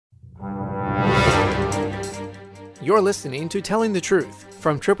You're listening to Telling the Truth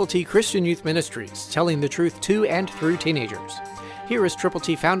from Triple T Christian Youth Ministries, telling the truth to and through teenagers. Here is Triple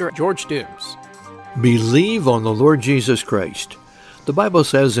T founder George Dooms. Believe on the Lord Jesus Christ. The Bible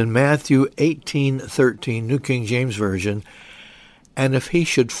says in Matthew 18:13, New King James Version, "And if he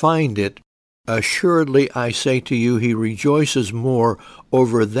should find it, assuredly I say to you, he rejoices more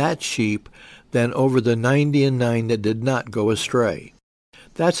over that sheep than over the 99 that did not go astray."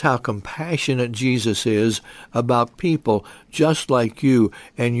 That's how compassionate Jesus is about people just like you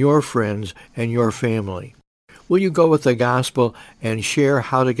and your friends and your family. Will you go with the gospel and share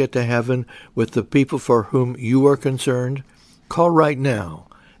how to get to heaven with the people for whom you are concerned? Call right now,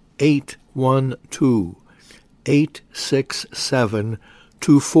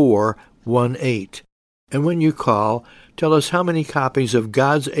 812-867-2418. And when you call, tell us how many copies of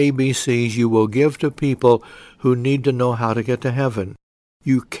God's ABCs you will give to people who need to know how to get to heaven.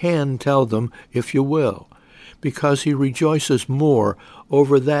 You can tell them if you will, because he rejoices more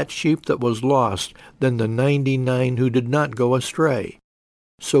over that sheep that was lost than the 99 who did not go astray.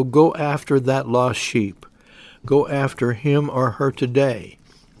 So go after that lost sheep. Go after him or her today.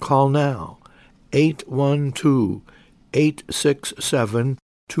 Call now,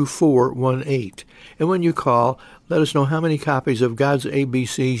 812-867-2418. And when you call, let us know how many copies of God's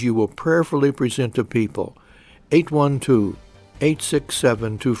ABCs you will prayerfully present to people.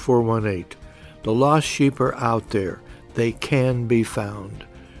 812-867-2418. The lost sheep are out there. They can be found.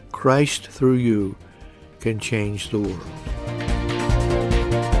 Christ, through you, can change the world.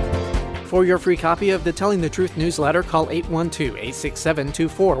 For your free copy of the Telling the Truth newsletter, call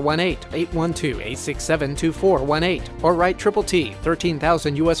 812-867-2418, 812-867-2418, or write Triple T,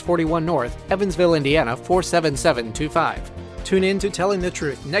 13,000 U.S. 41 North, Evansville, Indiana, 47725. Tune in to Telling the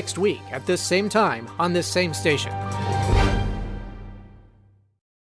Truth next week at this same time on this same station.